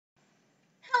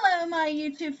Hello, my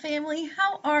YouTube family.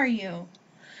 How are you?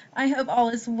 I hope all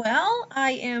is well.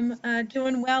 I am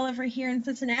doing well over here in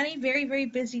Cincinnati. Very, very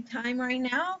busy time right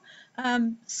now.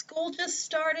 School just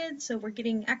started, so we're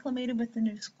getting acclimated with the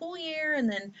new school year, and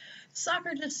then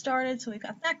soccer just started, so we've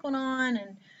got that going on.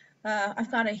 And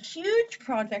I've got a huge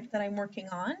project that I'm working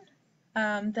on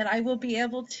that I will be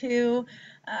able to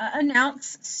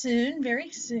announce soon, very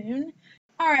soon.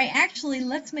 All right, actually,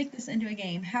 let's make this into a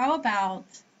game. How about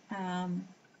um,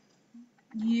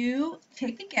 you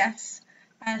take a guess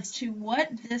as to what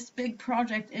this big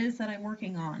project is that I'm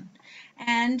working on?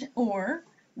 Or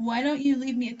why don't you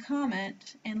leave me a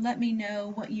comment and let me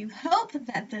know what you hope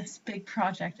that this big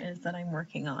project is that I'm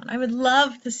working on? I would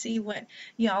love to see what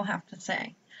y'all have to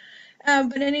say.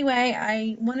 But anyway,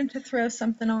 I wanted to throw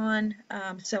something on,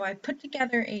 so I put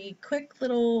together a quick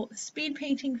little speed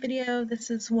painting video.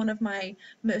 This is one of my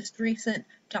most recent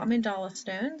Mandala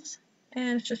stones,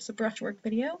 and it's just a brushwork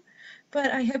video. But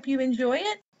I hope you enjoy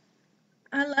it.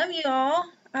 I love you all.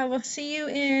 I will see you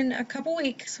in a couple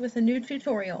weeks with a new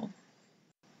tutorial.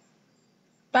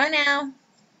 Bye now.